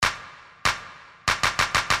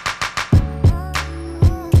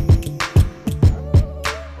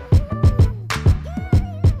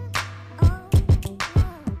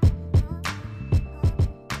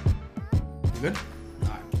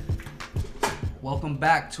Welcome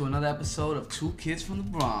back to another episode of Two Kids from the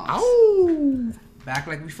Bronx. Ow! Back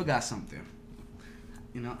like we forgot something.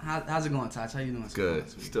 You know, how's it going, Taj? How you doing? Good.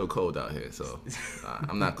 Still cold out here, so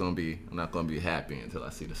I'm not gonna be happy until I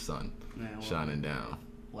see the sun shining down.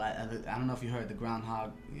 Well, I don't know if you heard the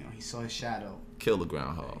groundhog. You know, he saw his shadow. Kill the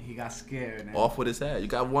groundhog. He got scared. And off with his head. You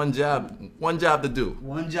got one job to do.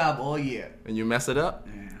 One job all year. And you mess it up.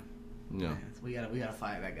 Yeah. Yeah. We gotta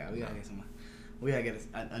fire that guy. We gotta get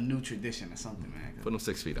a new tradition or something, man. Put him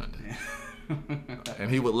 6 feet under. Yeah. And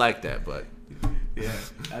he would like that, but yeah,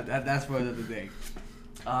 that's for another day.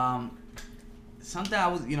 Something I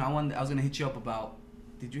was gonna hit you up about.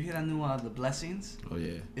 Did you hear that new The Blessings? Oh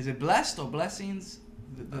yeah. Is it Blessed or Blessings?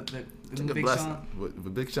 The new Big Sean?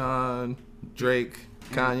 With Big Sean, Drake,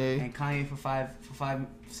 Kanye. And Kanye for five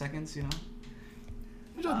seconds, you know.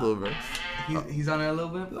 You got a little verse. He's on it a little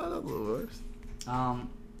bit. A little verse.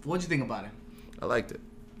 What'd you think about it? I liked it.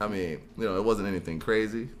 I mean, it wasn't anything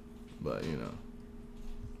crazy, but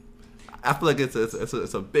I feel like it's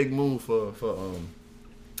a big move for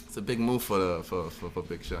Big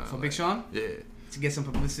Sean. For Big Sean? Yeah. To get some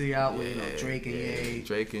publicity out with Drake and Ye.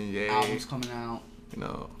 Drake and Ye. Albums coming out.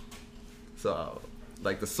 So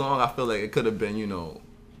like the song, I feel like it could have been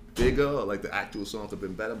bigger, or like the actual song could have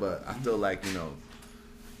been better, but I feel like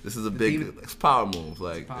this is a big power move.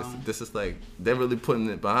 Like this is like they're really putting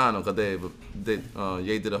it behind them because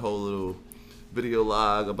Ye did a whole little video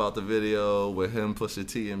log about the video with him, Pusha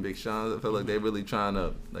T, and Big Sean. I feel like they're really trying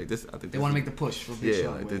to like this. I think they want to make the push for Big Sean. Yeah,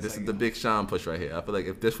 like this is the Big Sean push right here. I feel like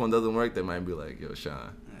if this one doesn't work, they might be like, "Yo,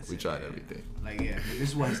 Sean, we tried everything." Like this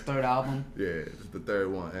is what his third album. Yeah, it's the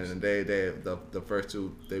third one, and the first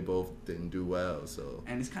two they both didn't do well. So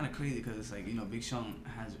and it's kind of crazy because it's like Big Sean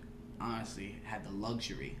has honestly had the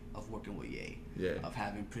luxury of working with Ye. Yeah. Of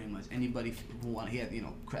having pretty much anybody who want. He had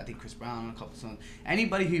I think Chris Brown on a couple songs.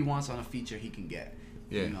 Anybody who he wants on a feature he can get.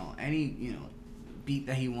 Yeah. Any beat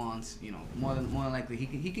that he wants. More than likely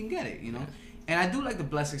he can get it. Yeah. And I do like the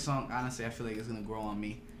Blessing song. Honestly, I feel like it's gonna grow on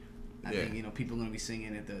me. I think people are gonna be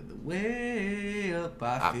singing it the way up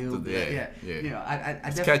I feel good. Yeah.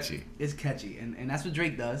 It's catchy. It's catchy, and that's what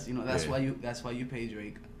Drake does. That's why you pay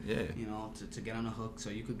Drake. Yeah. To get on a hook, so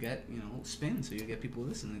you could get spin, so you get people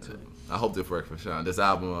listening to it. I hope this works for Sean. This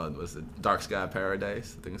album was it Dark Sky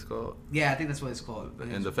Paradise, I think it's called. Yeah, I think that's what it's called.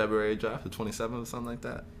 In the February draft, the 27th or something like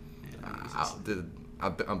that. Yeah,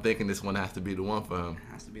 I'm thinking this one has to be the one for him.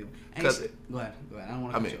 It has to be. Go ahead. I don't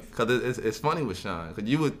want to. Because it's funny with Sean,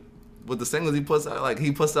 because with the singles he puts out, like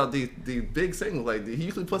he puts out these big singles, like he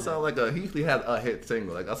usually puts out he usually has a hit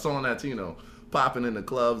single, like a song that's popping in the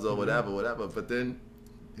clubs or whatever, but then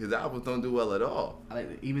his albums don't do well at all.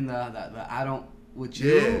 Even the I Don't With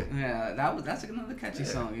You. Yeah, that's another catchy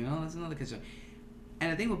song. That's another catchy song.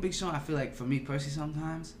 And the thing with Big Sean, I feel like for me personally,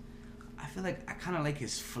 sometimes I feel like I kind of like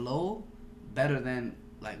his flow better than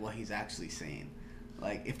like what he's actually saying.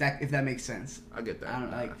 Like if that makes sense. I get that. I don't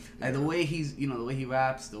like the way he's the way he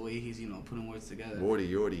raps, the way he's putting words together.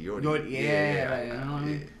 Yorty. Yeah, like, you know what I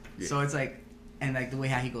mean. Yeah. So it's like, and like the way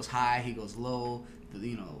how he goes high, he goes low,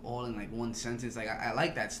 all in like one sentence. Like I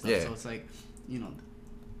like that stuff. Yeah. So it's like,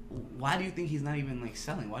 why do you think he's not even like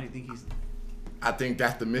selling? Why do you think he's? I think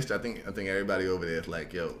that's the mystery. I think everybody over there is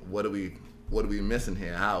like, yo, what are we missing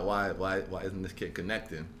here? Why isn't this kid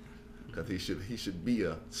connecting? Because he should be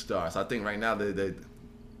a star. So I think right now they're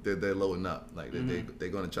loading up. Like they're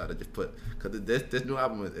gonna try to just put, because this new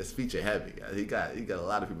album is feature heavy. He got a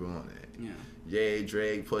lot of people on it. Yeah. Ye,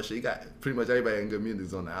 Drake, Pusha. He got pretty much everybody in good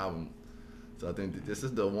music on the album. So I think this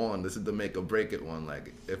is the one. This is the make or break it one.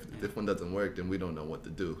 Like if this one doesn't work, then we don't know what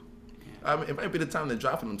to do. Yeah. I mean, it might be the time they're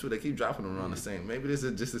dropping them too. They keep dropping them around the same. Maybe this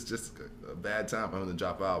is just a bad time for them to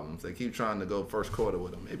drop albums. They keep trying to go first quarter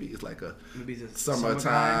with them. Maybe it's like a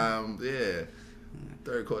summertime. Yeah.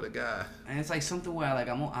 Third quarter guy. And it's like something where like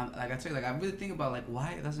I'm like I tell you, like I really think about like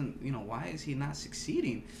why it doesn't why is he not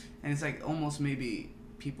succeeding? And it's like almost maybe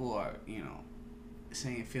people are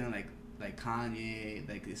feeling like Kanye,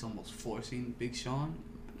 like it's almost forcing Big Sean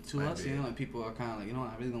to us, and people are kind of like,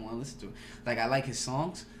 I really don't want to listen to it. Like I like his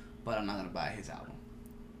songs, but I'm not gonna buy his album.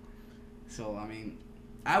 So I mean,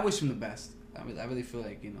 I wish him the best. I really feel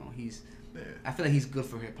like he's. Yeah. I feel like he's good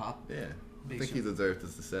for hip hop. Yeah, I think he deserves the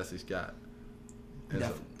success he's got, and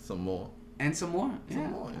some more. And some more. Yeah.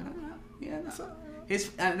 Some more. Yeah.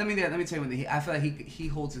 Let me tell you one thing. I feel like he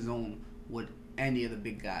holds his own with any of the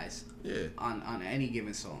big guys. Yeah. On any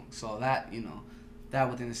given song. So that that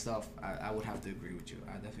within the stuff, I would have to agree with you.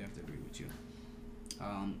 I definitely have to agree with you.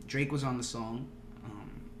 Drake was on the song.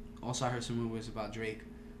 Also, I heard some rumors about Drake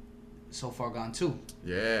So Far Gone 2.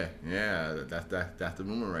 Yeah, that's the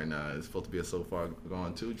rumor right now. It's supposed to be a So Far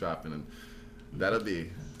Gone 2 dropping, and That'll be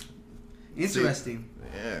interesting.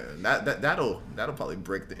 Yeah, that'll probably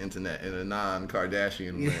break the internet in a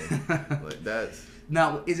non-Kardashian way. Like that's.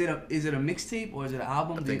 Now, is it a mixtape or is it an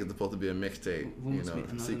album? I think it's supposed to be a mixtape. You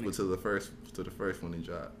know, sequel to the first one he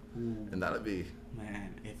dropped. Ooh. And that'll be.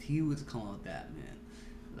 Man, if he was to come out with that, man.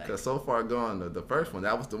 Because So Far Gone, the first one,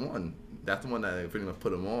 that was the one. That's the one that pretty much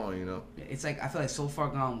put him on, you know. It's like I feel like So Far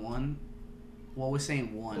Gone 1. Well, we're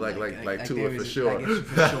saying 1. Like 2 for sure. Like it's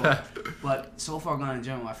for sure. But So Far Gone in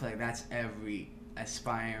general, I feel like that's every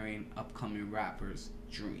aspiring upcoming rapper's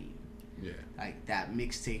dream. Yeah. Like that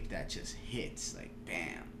mixtape that just hits, like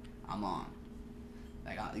bam, I'm on.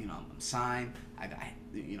 Like I'm signed. I got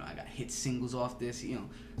hit singles off this. You know,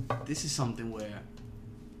 this is something where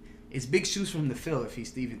it's big shoes for him to fill if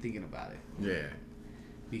he's even thinking about it. Yeah.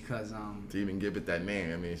 Because to even give it that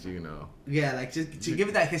name, I mean, you know. Yeah, like just to give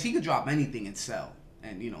it that, because he could drop anything and sell,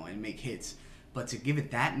 and and make hits, but to give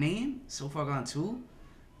it that name, So Far Gone 2,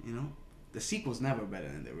 you know, the sequel's never better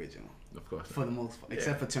than the original. Of course. For the most part,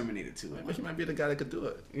 except for Terminator 2. But he might be the guy that could do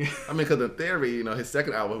it. Yeah. I mean, because in theory, you know, his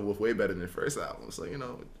second album was way better than the first album. So, you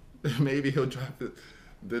know, maybe he'll drop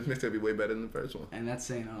this mixtape be way better than the first one. And that's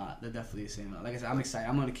saying a lot. That definitely is saying a lot. Like I said, I'm excited.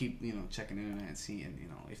 I'm gonna keep checking the internet and seeing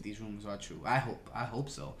if these rumors are true. I hope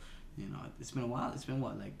so. You know, it's been a while. It's been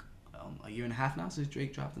what, like a year and a half now since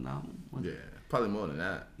Drake dropped an album. Yeah, probably more than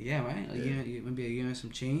that. Yeah, right. Maybe a year and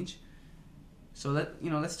some change. So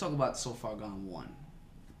let's talk about So Far Gone 1.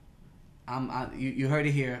 You heard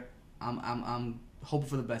it here. I'm hoping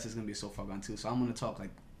for the best. It's gonna be So Far Gone 2. So I'm gonna talk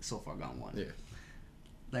like So Far Gone 1. Yeah.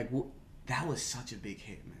 Like that was such a big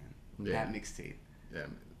hit, man. Yeah. That mixtape. Yeah,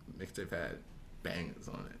 mixtape had bangers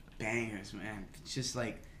on it. Bangers, man. It's just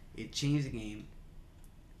like it changed the game.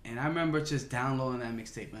 And I remember just downloading that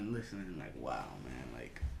mixtape and listening, and like, wow, man,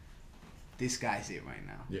 like this guy's it right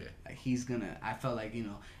now. Yeah. Like he's gonna. I felt like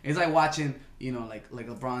it's like watching like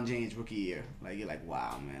LeBron James rookie year. Like you're like,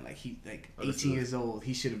 wow, man, like he 18 years old.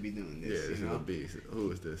 He shouldn't be doing this. Yeah, this is a beast.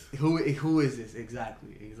 Who is this? Who is this?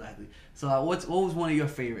 Exactly. So what was one of your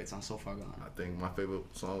favorites on So Far Gone? I think my favorite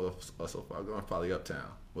song of So Far Gone is probably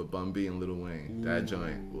Uptown with Bun B and Lil Wayne. Ooh, that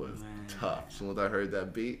joint was tough. As soon as I heard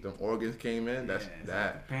that beat, them organs came in. That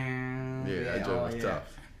joint was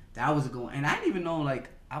tough. That was a good one. And I didn't even know, like,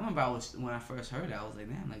 I remember when I first heard it, I was like,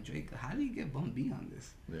 damn, like Drake, how did he get Bun B on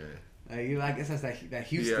this? Yeah. Like, I guess that's that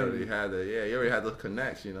Houston. He already had those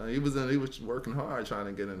connections, He was working hard trying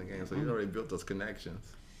to get in the game, so he already built those connections.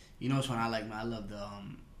 You know which one I like, man? I love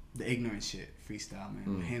the ignorant shit freestyle,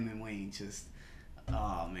 man. With him and Wayne just.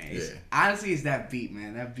 Oh man! Honestly, it's that beat,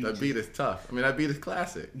 man. That beat is tough. I mean, that beat is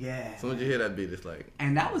classic. Yeah. As soon as you hear that beat, it's like.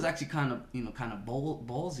 And that was actually kind of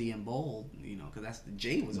ballsy and bold, because that's the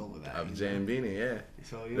Jay was over that. Jay and Beanie, yeah.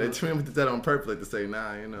 So they trimmed that on purpose, like to say,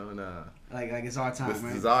 nah. Like it's our time, this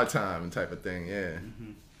right? is our time, type of thing, yeah.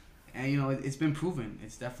 Mm-hmm. And it's been proven.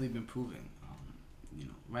 It's definitely been proven.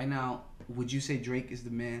 Right now, would you say Drake is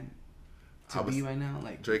the man to be right now?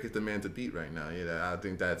 Like Drake is the man to beat right now. I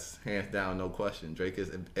think that's hands down, no question. Drake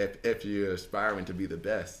is, if you're aspiring to be the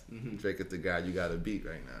best, Drake is the guy you got to beat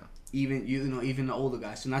right now. Even the older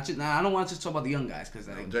guys. So not just I don't want to just talk about the young guys because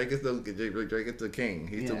Drake is the king.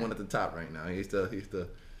 He's the one at the top right now. He's the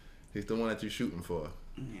one that you're shooting for.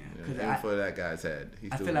 Yeah, aim for that guy's head.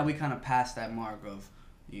 I feel like we kind of passed that mark of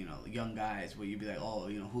young guys where you'd be like, oh,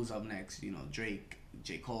 who's up next? Drake,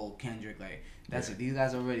 J. Cole, Kendrick, like that's it. These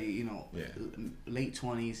guys already, late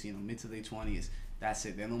 20s, mid to late 20s. That's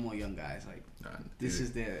it. They're no more young guys. Like this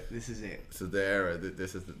is it. This is the era.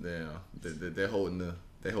 This is they're holding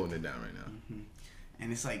it down right now. Mm-hmm.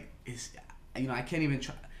 And it's like I can't even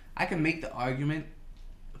try. I can make the argument,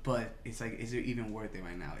 but it's like, is it even worth it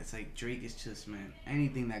right now? It's like Drake is just, man.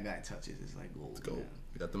 Anything that guy touches is like gold. It's gold. Man.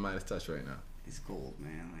 You got the Midas touch right now. It's gold,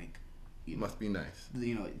 man. Like. Must be nice.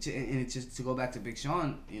 And it's just to go back to Big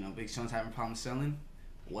Sean. Big Sean's having problems selling.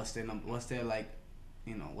 What's their like?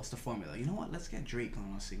 What's the formula? You know what? Let's get Drake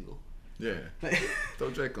on a single. Yeah.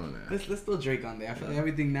 Throw Drake on there. Let's throw Drake on there. I feel like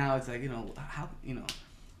everything now it's like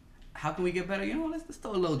how can we get better? Let's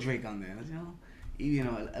throw a little Drake on there.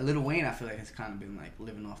 A Lil Wayne, I feel like has kind of been like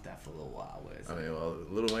living off that for a little while.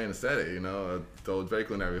 Lil Wayne said it. Throw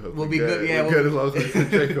Drake on every hook. We'll be good. Yeah, we'll good as long as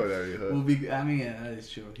Drake on every hook. That is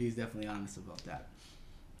true. He's definitely honest about that.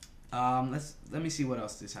 Let me see what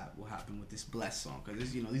else will happen with this Blessed song,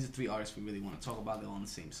 because these are three artists we really want to talk about. They're on the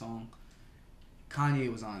same song.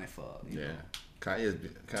 Kanye was on it for Kanye's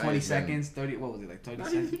 20 seconds, 30. What was it, like 30 Nah,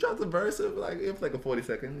 seconds? he dropped a verse of like it was like a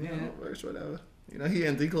 40-second, verse, whatever. You know,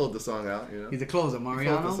 he closed the song out. You know, He's a closer, he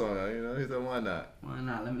Mariano. closed the song out. You know, he said why not? Why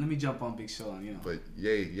not? Let me jump on Big Sean. You know. But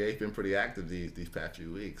Ye's been pretty active these past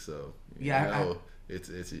few weeks, so yeah, it's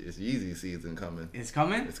Yeezy season coming. It's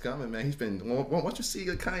coming. It's coming, man. He's been. Once you see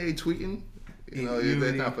Kanye tweeting, you know,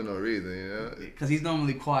 it's not for no reason, you know. Because he's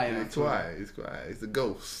normally quiet. He's quiet. He's a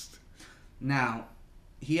ghost. Now,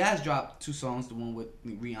 he has dropped 2 songs. The one with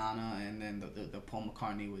Rihanna, and then the Paul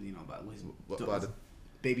McCartney with about his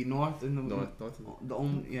Baby North and North. The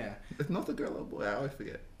only It's not the girl or boy. I always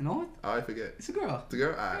forget. North? I always forget. It's a girl. It's a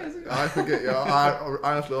girl. Yeah, it's a girl. I forget, yo. I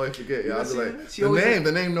honestly always forget. Yo. I was like,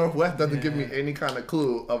 the name Northwest doesn't give me any kind of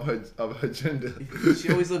clue of her gender.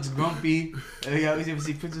 She always looks grumpy. You always ever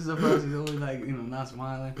see pictures of her. She's always like not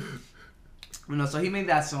smiling. So he made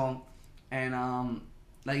that song, and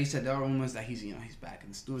like you said, there are rumors that he's back in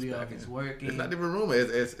the studio, he's working. It's not even a rumor.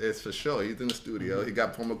 It's for sure. He's in the studio. Mm-hmm. He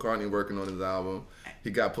got Paul McCartney working on his album. He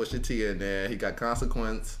got Pusha T in there. He got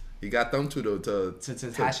Consequence. He got them two to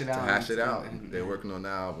hash it out. To hash it out. They're working on the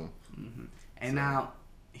album. Mm-hmm. And now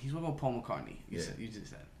he's working with Paul McCartney. You just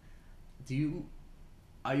said.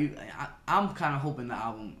 I'm kind of hoping the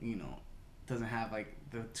album, doesn't have like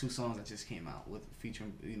the 2 songs that just came out with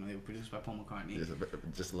featuring, they were produced by Paul McCartney.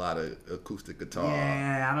 Just a lot of acoustic guitar.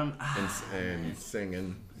 Yeah, and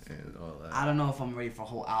singing and all that. I don't know if I'm ready for a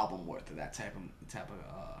whole album worth of that type of.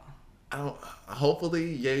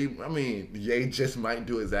 Hopefully, Ye just might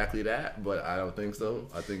do exactly that, but I don't think so.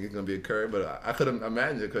 I think it's gonna be a curve, but I couldn't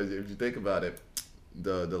imagine because if you think about it,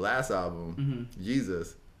 the last album,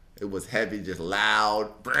 Jesus. It was heavy, just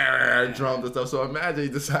loud, drums and stuff. So imagine he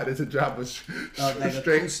decided to drop a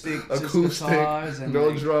straight acoustic guitars and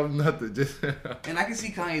no drums, nothing. Just and I can see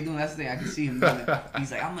Kanye doing that's the thing. I can see him doing it.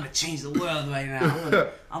 He's like, I'm gonna change the world right now.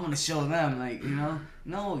 I'm gonna show them,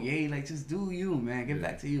 no, just do you, man. Get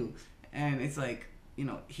back to you. And it's like,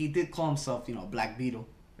 he did call himself, Black Beetle.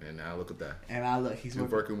 And now look at that. And now look, he's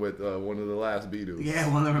working with one of the last Beatles. Yeah,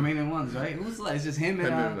 one of the remaining ones, right? Who's left? It's just him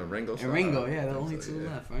and Ringo. And Ringo, yeah, the only 2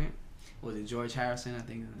 left, right? Was it George Harrison? I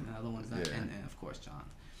think the other one's that, and of course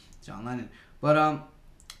John Lennon. But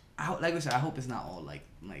like I said, I hope it's not all like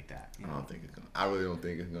that. I don't think it's gonna. I really don't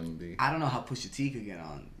think it's gonna be. I don't know how Pusha T could get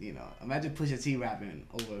on. Imagine Pusha T rapping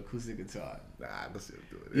over acoustic guitar. Nah, let's do it.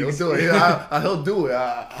 He'll do it. He'll do it.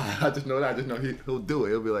 I just know that. I just know he'll do it.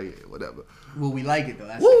 He'll be like, whatever. Well, we like it though.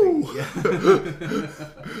 That's Woo! The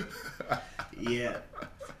thing. Yeah.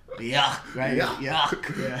 Yuck, right?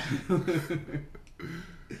 Yuck. Yeah.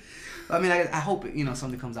 I mean, I hope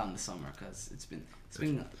something comes out in the summer because it's been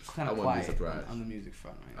kind of quiet on the music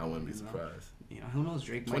front, right? I wouldn't be surprised. Who knows?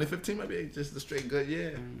 Drake. 2015 might be just a straight good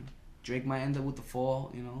year. Drake might end up with the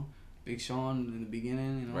fall. Big Sean in the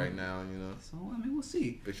beginning. Right now, So we'll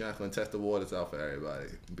see. Big Sean's gonna test the waters out for everybody.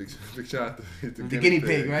 Big Sean, the guinea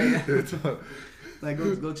pig, right? Like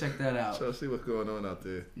go check that out. So see what's going on out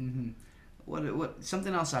there. Mm-hmm. What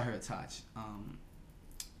something else I heard, Taj.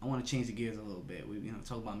 I want to change the gears a little bit. We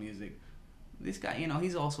talk about music. This guy,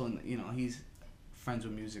 he's also he's friends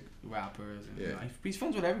with music rappers. And, he's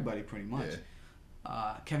friends with everybody pretty much.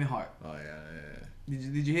 Yeah. Kevin Hart. Oh yeah.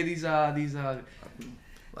 Did you hear these? A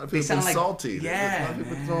lot of people sound like salty. Yeah, a lot of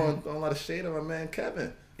people throwing a lot of shade on my man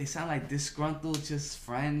Kevin. They sound like disgruntled, just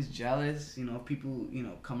friends, jealous. People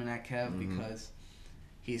coming at Kev because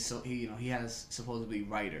he has supposedly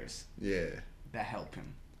writers. Yeah. That help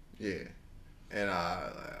him. Yeah. And I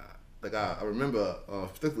remember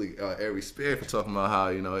particularly Ari Spears for talking about how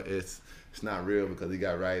it's not real because he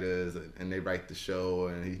got writers and they write the show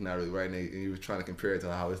and he's not really writing it, and he was trying to compare it to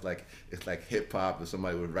how it's like hip hop and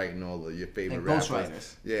somebody was writing all of your favorite rappers.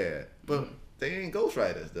 Ghostwriters. Yeah, but they ain't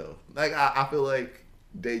ghostwriters though. Like I feel like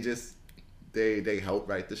they help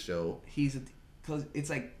write the show. Because it's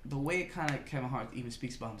like the way Kevin Hart even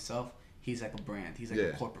speaks about himself. He's like a brand. He's like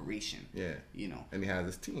a corporation. Yeah. And he has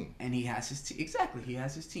his team. Exactly. He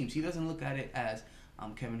has his teams. He doesn't look at it as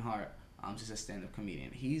I'm Kevin Hart. I'm just a stand-up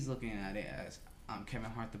comedian. He's looking at it as I'm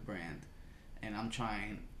Kevin Hart, the brand, and I'm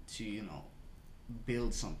trying to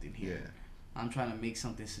build something here. Yeah. I'm trying to make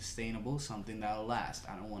something sustainable, something that'll last.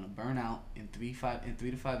 I don't want to burn out in 3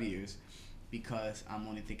 to 5 years because I'm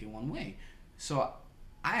only thinking one way. So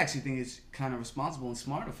I actually think it's kind of responsible and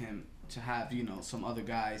smart of him to have some other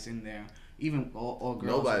guys in there, even or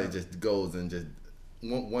girls. Nobody just goes and just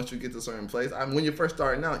once you get to a certain place. When you're first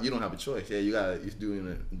starting out, you don't have a choice. Yeah, you're doing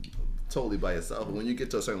it totally by yourself. But when you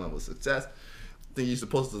get to a certain level of success, then you're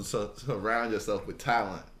supposed to surround yourself with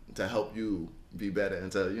talent to help you be better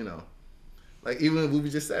and to like even what we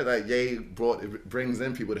just said, like Ye brings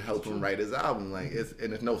in people to help him write his album. Like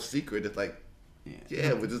it's no secret. It's like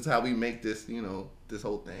Yeah, which is how we make this, this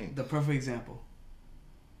whole thing. The perfect example.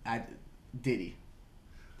 Diddy.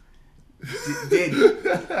 Diddy.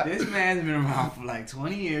 This man's been around for like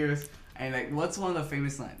 20 years. And like, what's one of the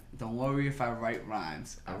famous lines? Don't worry if I write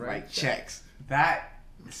rhymes. I write checks. That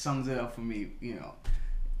sums it up for me,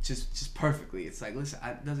 just perfectly. It's like, listen,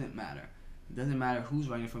 it doesn't matter. It doesn't matter who's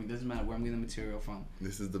writing for me. It doesn't matter where I'm getting the material from.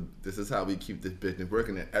 This is how we keep this business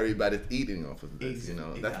working, and everybody's eating off of this.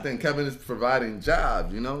 Exactly. That's the thing. Kevin is providing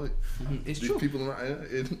jobs. It's these true. people around,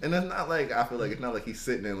 and it's not like I feel like it's not like he's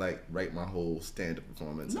sitting there like write my whole stand-up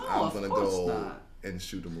performance. No, I'm of gonna course go not. and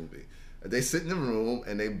shoot a movie. They sit in the room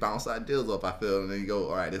and they bounce ideas off. I feel, and then you go,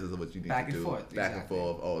 all right, this is what you need Back to and do. forth, Back exactly. and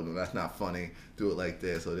forth. Oh no, that's not funny. Do it like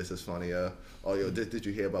this. Or this is funnier. Oh yo, did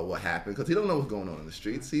you hear about what happened? Because he don't know what's going on in the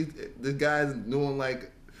streets. This guy's doing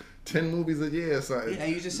like 10 movies a year or something. Yeah,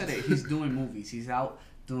 you just said it. He's doing movies. He's out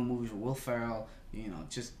doing movies with Will Ferrell.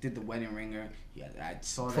 Just did The Wedding Ringer. Yeah, I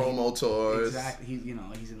saw that. Promo tours. Exactly.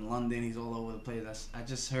 He's in London. He's all over the place. I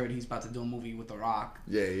just heard he's about to do a movie with The Rock.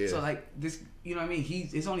 Yeah. So like this, you know what I mean?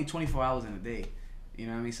 It's only 24 hours in a day. You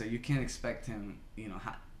know what I mean? So you can't expect him.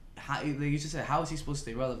 How like you just said, how is he supposed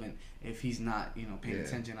to stay relevant if he's not paying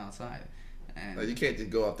attention outside? And Like, you can't just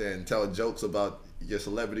go out there and tell jokes about your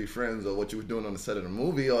celebrity friends or what you were doing on the set of the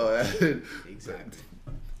movie or exactly.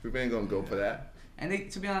 We ain't gonna go for that.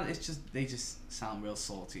 And to be honest, they just sound real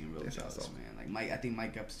salty and real They sound jealous, salty. man. Like I think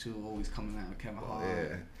Mike Epps too, always coming out with Kevin Hart.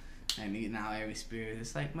 Yeah. And now Ari Spears.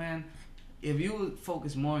 It's like, man, if you would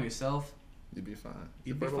focus more on yourself, You'd be fine.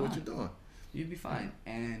 You'd be About what fine. you're doing. you'd be fine.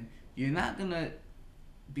 And you're not gonna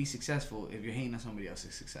be successful if you're hating on somebody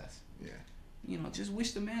else's success. Yeah. Just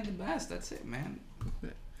wish the man the best. That's it, man.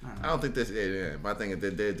 I don't think that's it. My thing is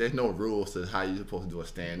that there's no rules to how you're supposed to do a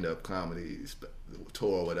stand-up comedy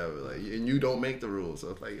tour or whatever. Like, and you don't make the rules. So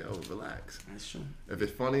it's like, yo, relax. That's true. If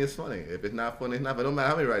it's funny, it's funny. If it's not funny, it's not. But no matter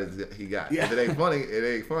how many writers he got, Yeah. if it ain't funny, it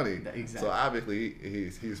ain't funny. Exactly. So obviously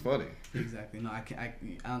he's funny. Exactly. No, I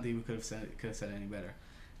don't think we could have said it any better.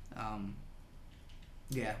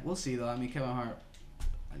 Yeah, we'll see though. I mean, Kevin Hart.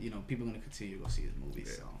 People are gonna continue to go see his movies.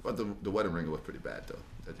 Yeah. So. But the Wedding Ringer was pretty bad though.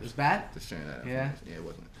 It was bad. Just sharing that. Yeah. Yeah, it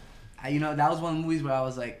wasn't. That was one of the movies where I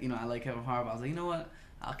was like, I like Kevin Hart, but I was like, you know what?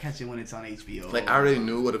 I'll catch it when it's on HBO. Like, I already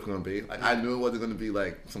knew what it was gonna be. Like, I knew it wasn't gonna be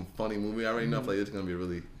like some funny movie. I already know like it's gonna be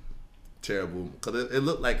really terrible because it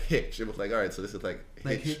looked like Hitch. It was like, all right, so this is like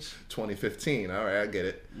Hitch 2015. All right, I get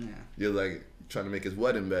it. Yeah. You're like trying to make his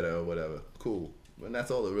wedding better or whatever. Cool. And that's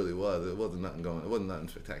all it really was. It wasn't nothing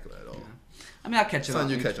spectacular at all. Yeah. I mean, I'll catch it.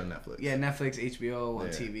 Something you catch on Netflix. Yeah, Netflix, HBO, on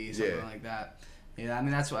Yeah. TV, something like that. Yeah, I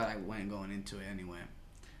mean that's what I went going into it anyway.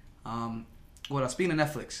 What else? Speaking of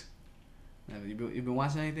Netflix, you been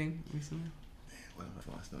watching anything recently? What am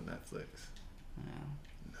I watching on Netflix?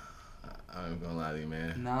 Yeah. I ain't gonna lie to you,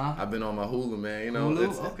 man. Nah. I've been on my Hulu, man.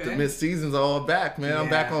 Hulu? Okay. The mid seasons are all back, man. I'm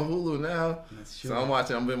back Yeah. on Hulu now. That's So true.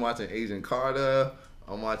 I've been watching Agent Carter.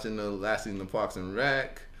 I'm watching the last season of Parks and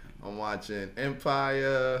Rec. I'm watching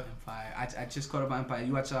Empire. I just caught up on Empire.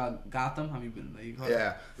 You watch Gotham? Have you been? You caught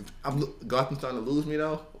Yeah, Gotham's starting to lose me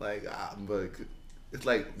though. Like, but it's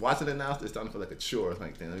like watching it now. It's starting to feel like a chore. It's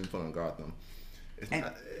like, damn, let me put on Gotham. It's And-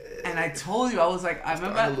 not, And I told you, I was like, I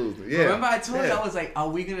starting remember. to lose me. Yeah. Remember, I told you, Yeah. I was like, are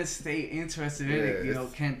we gonna stay interested in it?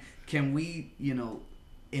 Yeah, Can we,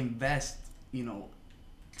 invest,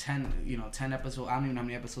 10 episodes. I don't even know how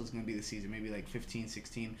many episodes it's gonna be this season. Maybe like 15,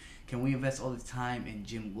 16. Can we invest all the time in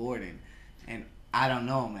Jim Gordon? And I don't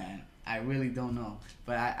know, man. I really don't know.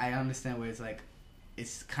 But I understand where it's like,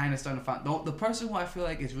 it's kind of starting to find. The person who I feel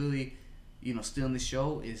like is really, still in the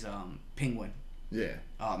show is Penguin. yeah.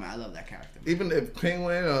 Oh man, I love that character. Even if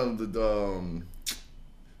Penguin,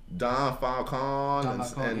 Don Falcone,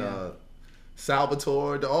 and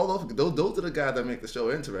Salvatore, all those are the guys that make the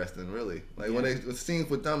show interesting, really. Like when the scenes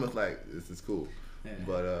with them, it's like this is cool. Yeah.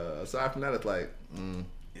 But aside from that, it's like,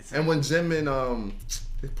 It's and when Jim and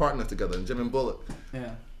his partners together, Jim and Bullock,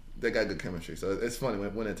 Yeah. they got good chemistry. So it's funny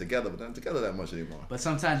when they're together, but they're not together that much anymore. But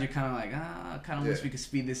sometimes you're kind of like, I kind of wish Yeah. we could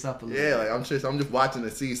speed this up a little. Yeah, bit. like I'm just watching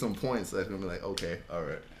to see some points that's gonna be like, okay, all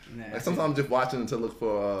right. Yeah, Like sometimes I'm just watching to look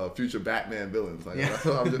for future Batman villains. Like Yeah.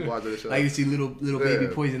 I'm just watching the show. Like you see little baby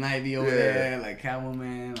Yeah. Poison Ivy over Yeah. there, like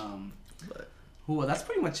Catwoman. But- Who? That's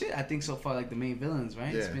pretty much it. I think so far, like the main villains,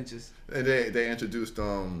 right? It's Yeah. been just. And they introduced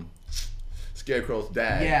Scarecrow's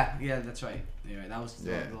dad. Yeah, that's right. You're right. That was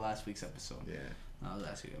the last week's episode. Yeah. That was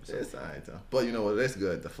last week's episode. It's alright though. But you know what? It's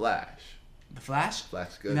good. The Flash. The Flash.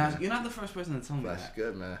 Flash good. Now, man. you're not the first person to tell me Flash that.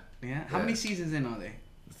 good, man. Yeah. How Yeah. many seasons in are they?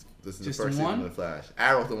 This is Just the first one? season of the Flash.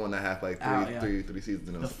 Arrow's the one that has like Arrow, yeah. three seasons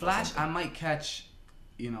in it. The Flash, I might catch,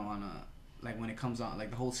 on a like when it comes on, like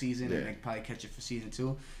the whole season, and like probably catch it for season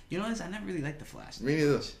 2. You know what? I never really liked the Flash. Me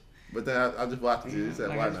neither. But then I just watched it. You said,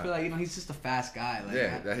 like, why I just not? feel like he's just a fast guy.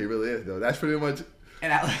 Like, That he really is though. That's pretty much.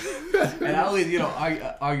 And I always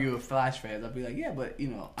argue with Flash fans. I'll be like, yeah, but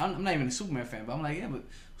I'm not even a Superman fan, but I'm like, yeah, but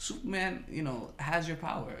Superman has your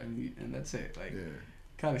power, and that's it. Like,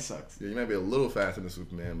 kind of sucks. Yeah, you might be a little faster than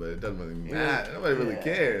Superman, but it doesn't really matter. Nobody really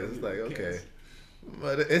cares. It's like, okay,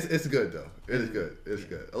 but it's good though. It is good. It's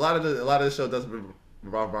good. A lot of the show does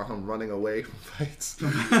revolve around him running away from fights.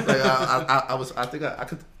 Like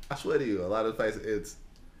I swear to you, a lot of fights it's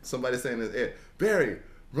somebody saying this, hey, Barry,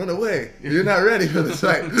 run away. You're not ready for this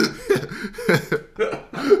fight.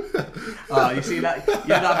 You see that?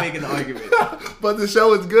 You're not making the argument. But the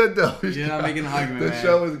show is good though. You're not making the argument. The man.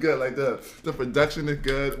 show is good. Like the production is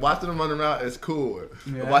good. Watching them run around is cool.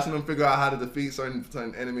 Yeah. Watching them figure out how to defeat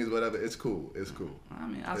certain enemies, whatever, it's cool. It's cool. I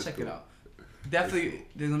mean, I'll check it out. Definitely, cool.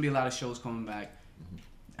 There's gonna be a lot of shows coming back.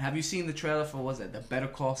 Have you seen the trailer for the Better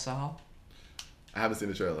Call Saul? I haven't seen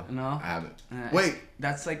the trailer. No, I haven't. Wait,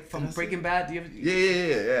 that's like from Breaking Bad. Do you ever,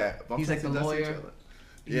 yeah. He's like the lawyer.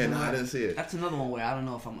 Yeah, no, I didn't see it. That's another one where I don't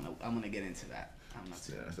know if I'm gonna get into that. I'm not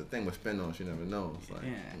sure. Yeah, that's the thing with spin-offs. You never know. It's like,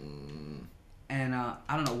 And I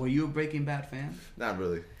don't know. Were you a Breaking Bad fan? Not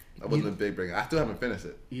really. I wasn't a big Breaking. I still haven't finished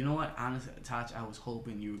it. You know what? Honestly, Taj, I was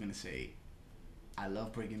hoping you were gonna say, I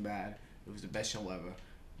love Breaking Bad. It was the best show ever,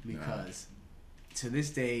 because to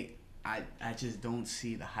this day, I just don't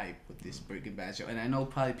see the hype with this Breaking Bad show. And I know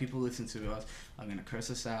probably people listen to us are gonna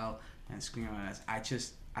curse us out and scream at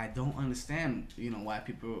us. I don't understand, why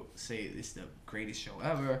people say it's the greatest show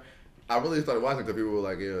ever. I really started watching because people were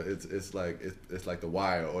like, it's like The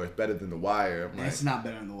Wire, or it's better than The Wire. I'm like, it's not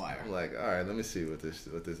better than The Wire. I'm like, all right, let me see what this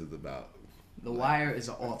is about. The Wire is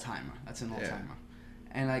an all-timer. That's an all-timer.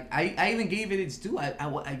 And like I even gave it its due.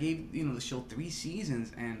 I gave the show 3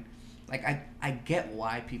 seasons, and like I get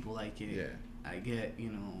why people like it. Yeah. I get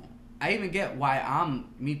I even get why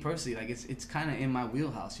me personally, like it's kind of in my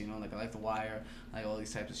wheelhouse. Like I like The Wire, like all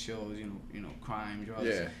these types of shows. Crime, drugs.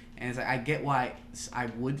 Yeah. And it's like I get why I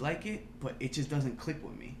would like it, but it just doesn't click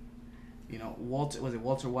with me. Walter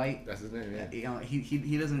White? That's his name. Yeah.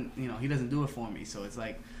 He doesn't he doesn't do it for me. So it's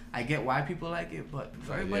like I get why people like it, but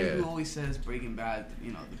for everybody who always says Breaking Bad,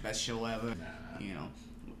 the best show ever,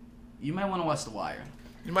 you might want to watch The Wire.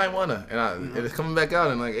 You might wanna, and it's coming back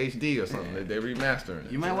out in like HD or something. Yeah. They're remastering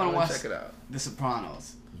it. You might want to watch. Check it out. The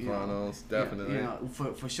Sopranos. Sopranos, definitely.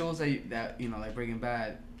 For shows that like Breaking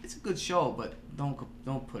Bad, it's a good show, but don't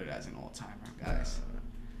put it as an all timer, guys.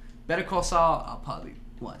 Better Call Saul, I'll probably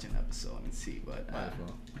watch an episode and see, but might as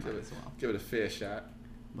well. Give it a fair shot.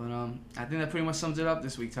 But I think that pretty much sums it up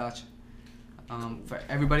this week, Taj. For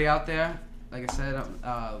everybody out there, like I said,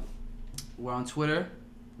 we're on Twitter.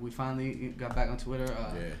 We finally got back on Twitter.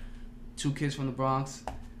 2 Kids from the Bronx.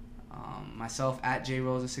 Myself at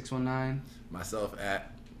JRosa619. Myself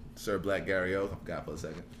at Sir Black Gary O. I forgot for a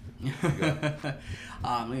second.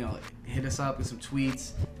 Hit us up with some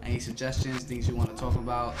tweets, any suggestions, things you want to talk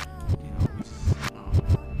about.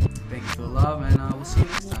 Thank you for the love, and we'll see you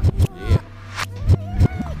next time.